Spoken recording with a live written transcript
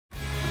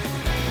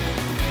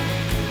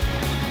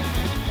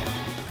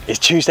It's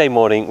Tuesday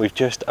morning. We've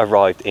just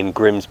arrived in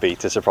Grimsby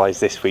to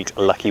surprise this week's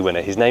lucky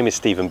winner. His name is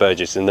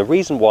Burgess, and the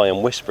reason why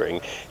I'm whispering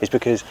is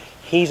because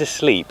he's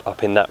asleep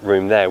up in that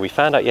room there. We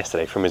found out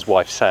yesterday from his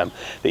wife Sam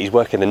that he's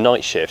working the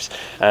night shifts,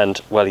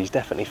 and well, he's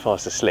definitely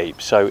fast asleep.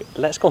 So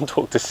let's go and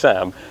talk to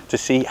Sam to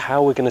see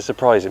how we're going to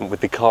surprise him with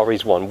the car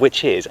he's won,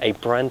 which is a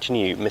brand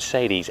new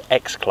Mercedes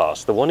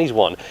X-Class. The one he's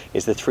won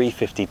is the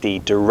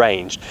 350d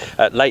Deranged.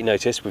 At late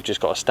notice, we've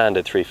just got a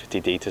standard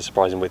 350d to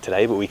surprise him with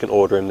today, but we can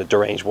order him the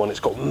Deranged one.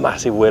 It's got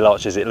massive wheel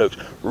arches. It looks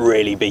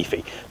really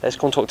beefy. Let's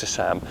go and talk to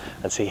Sam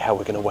and see how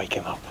we're going to wake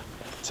him up.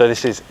 So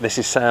this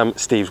is Sam,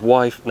 Steve's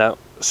wife. Now,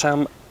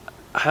 Sam,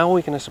 how are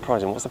we going to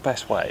surprise him? What's the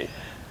best way?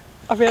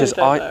 I really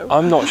don't know.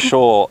 I'm not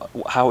sure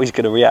how he's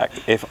going to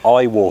react if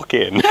I walk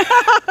in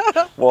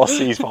whilst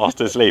he's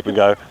fast asleep and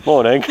go,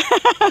 morning.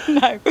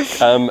 No.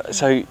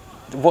 So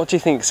what do you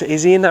think? So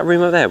is he in that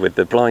room up there with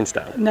the blinds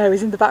down? No,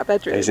 he's in the back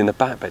bedroom. He's in the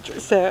back bedroom.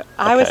 So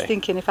I was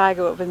thinking if I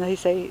go up and they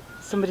say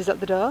somebody's at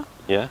the door.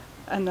 Yeah.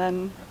 And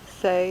then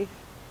say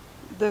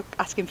they're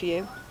asking for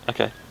you.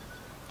 Okay.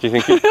 Do you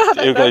think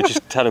he'll go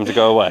just tell him to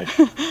go away?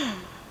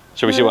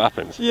 Shall we see what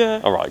happens?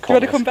 Yeah. All right, do you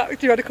want to come back?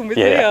 Do you want to come with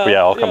me?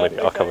 Yeah, I'll come with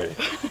you. I'll come with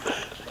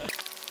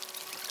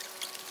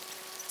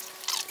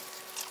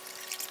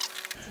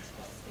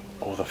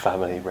you. All the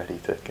family ready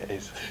to get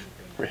his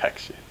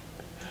reaction.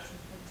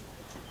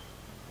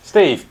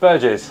 Steve,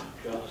 Burgess.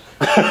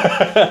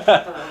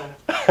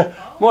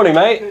 Morning,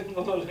 mate.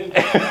 Morning.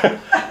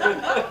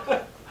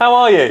 How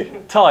are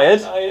you?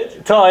 Tired?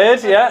 Tired.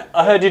 Tired, yeah.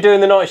 I heard you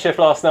doing the night shift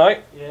last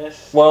night.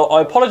 Yes. Well,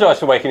 I apologise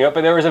for waking you up,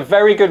 but there is a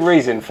very good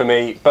reason for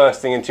me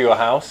bursting into your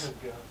house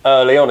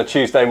early on a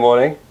Tuesday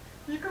morning.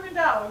 Are you coming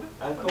down?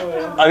 I'm coming.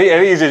 I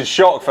think he's in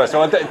shock first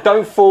of all.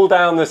 Don't fall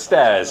down the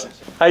stairs.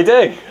 How you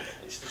doing?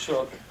 It's the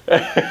truck.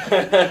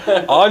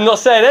 I'm not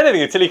saying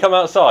anything until you come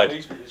outside.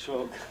 Please be the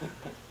truck.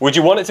 Would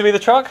you want it to be the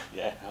truck?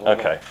 Yeah.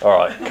 Okay, all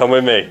right, come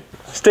with me.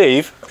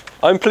 Steve,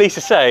 I'm pleased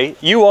to say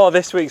you are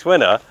this week's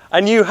winner,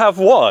 and you have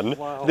won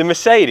the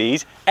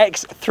Mercedes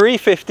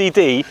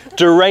X350d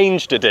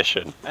Deranged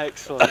Edition.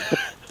 Excellent.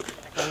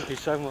 Thank you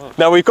so much.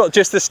 Now, we've got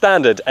just the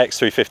standard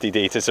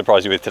X350d to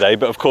surprise you with today,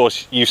 but of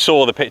course you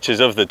saw the pictures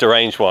of the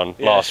Deranged one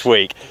last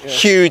week.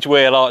 Yes. Huge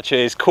wheel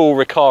arches, cool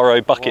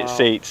Recaro bucket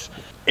seats.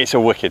 It's a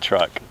wicked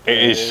truck. It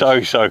is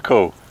so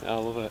cool. I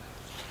love it.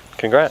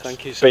 Congrats.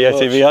 Thank you so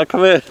BOTB, much.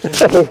 come here.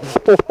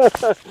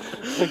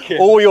 Thank you.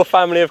 All your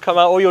family have come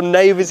out, all your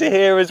neighbours are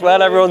here as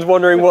well. Everyone's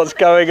wondering what's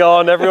going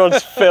on,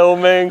 everyone's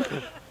filming.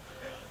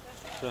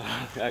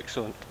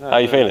 Excellent. No, how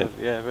are you feeling?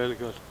 Good. Yeah, really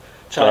good.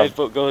 Tired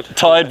but good.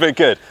 Tired but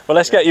good. Well,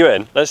 let's get you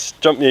in. Let's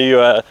jump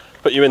you,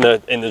 put you in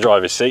the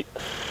driver's seat.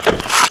 Put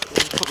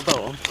the belt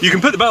on. You can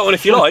put the belt on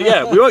if you like,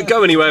 yeah. We won't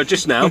go anywhere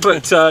just now,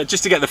 but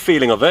just to get the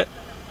feeling of it.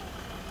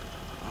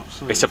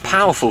 Absolutely. It's a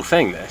powerful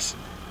thing, this.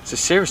 It's a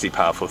seriously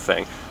powerful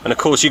thing. And of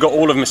course, you've got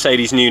all of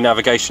Mercedes' new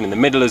navigation in the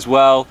middle as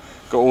well.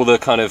 Got all the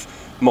kind of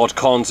mod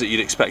cons that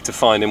you'd expect to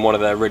find in one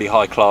of their really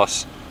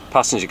high-class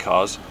passenger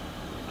cars.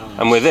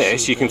 And with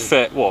this, you can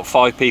fit, what,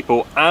 5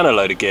 people and a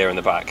load of gear in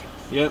the back.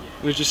 Yep,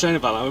 we were just saying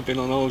about that. We've been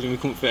on hold and we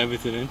couldn't fit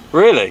everything in.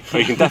 Really? Well,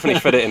 you can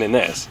definitely fit it in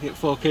this. You get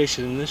 4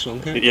 cases in this one,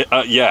 can't you?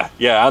 Yeah,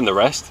 and the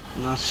rest.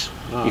 Nice.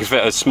 You can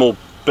fit a small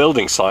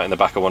building site in the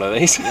back of one of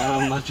these. Yeah,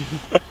 I imagine.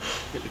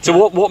 So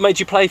what made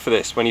you play for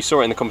this when you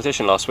saw it in the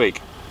competition last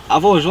week?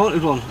 I've always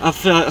wanted one. I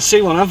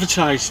see one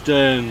advertised.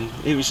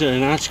 It was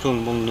an article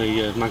in one of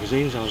the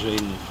magazines I was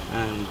reading,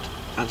 and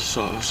I just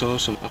thought that's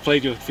awesome. I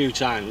played you a few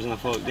times, and I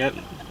thought, yep,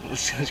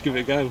 let's give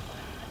it a go.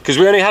 Because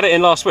we only had it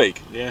in last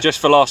week, just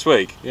for last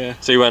week. Yeah.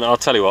 So you went, I'll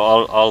tell you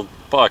what, I'll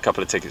buy a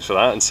couple of tickets for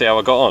that and see how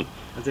I got on.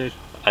 I did.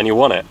 And you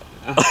won it.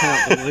 I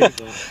can't believe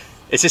that.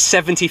 It's a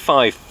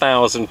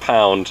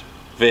 £75,000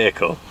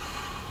 vehicle.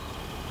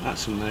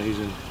 That's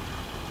amazing.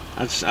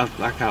 I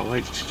can't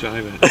wait to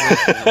drive it.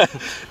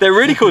 They're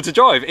really cool to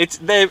drive.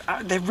 They're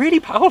really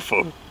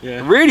powerful.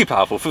 Yeah. Really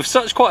powerful for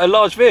such quite a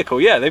large vehicle.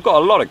 Yeah, they've got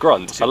a lot of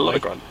grunt. A lot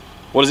of grunt.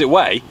 What does it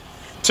weigh?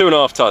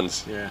 2.5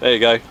 tons. Yeah. There you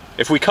go.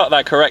 If we cut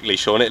that correctly,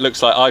 Sean, it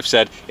looks like I've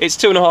said it's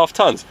 2.5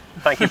 tons.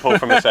 Thank you, Paul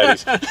from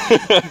Mercedes.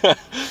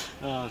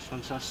 Oh, it's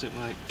fantastic,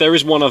 mate. There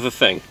is one other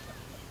thing.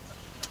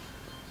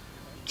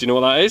 Do you know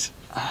what that is?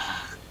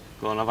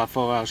 Go on, I've had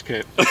 4 hours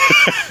kit.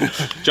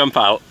 Jump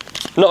out.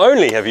 Not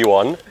only have you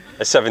won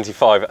a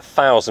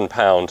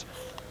 £75,000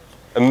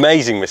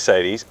 amazing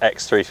Mercedes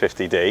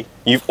X350d,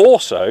 you've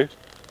also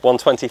won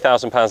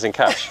 £20,000 in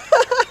cash.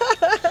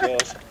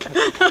 Yes.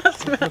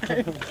 That's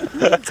mine.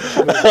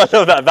 I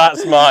love that,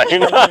 that's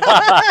mine.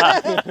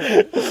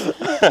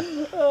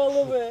 Oh, I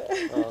love it.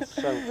 Oh,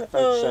 thank you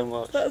so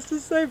much. That's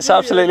just so brilliant. It's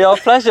absolutely our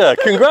pleasure.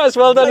 Congrats,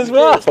 well done as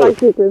well.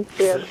 Thank you,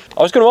 Grimsby.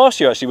 I was going to ask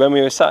you actually when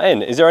we were sat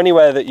in, is there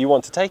anywhere that you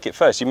want to take it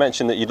first? You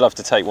mentioned that you'd love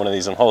to take one of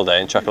these on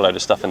holiday and chuck a load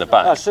of stuff in the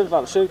back. I said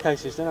about the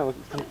suitcases, didn't I? We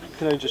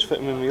can only just fit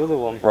them in the other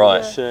one.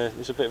 Right.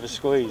 It's a bit of a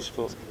squeeze,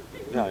 but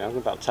yeah, I've got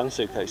about 10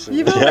 suitcases.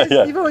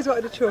 You've always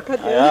wanted a truck,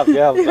 haven't you? I have,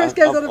 yeah. He always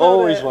goes on I've about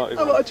always it. wanted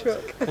I one. want a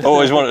truck.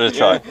 Always wanted to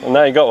try, and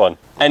now you got one.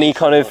 Any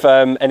kind of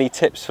any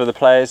tips for the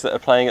players that are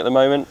playing at the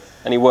moment?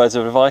 Any words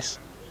of advice?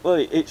 Well,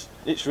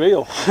 it's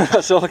real.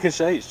 That's all I can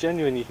say. It's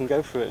genuine. You can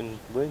go for it and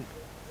win.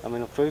 I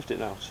mean, I've proved it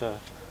now. So,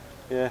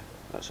 yeah,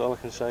 that's all I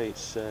can say.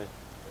 It's.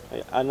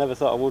 I never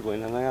thought I would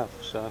win, and I have.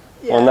 So.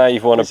 Yeah. Well, now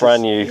you've won a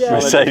brand new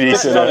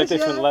Mercedes. It's on a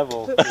different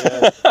level.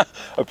 Yeah.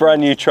 A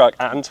brand new truck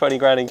and 20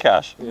 grand in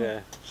cash.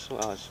 Yeah.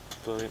 Oh, it's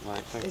brilliant,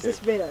 mate. Thank you. Is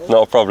this real?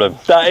 Not a problem.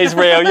 That is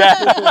real,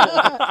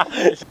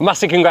 yeah.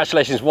 Massive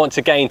congratulations once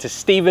again to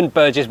Stephen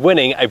Burgess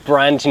winning a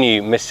brand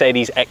new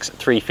Mercedes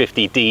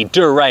X350d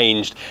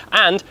Deranged,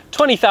 and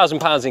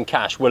 £20,000 in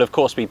cash. We'll of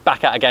course be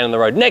back out again on the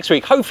road next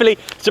week, hopefully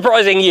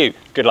surprising you.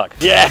 Good luck.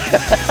 Yeah.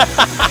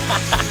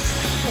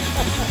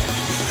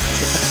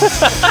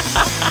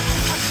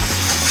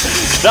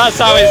 That's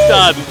how it's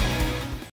done.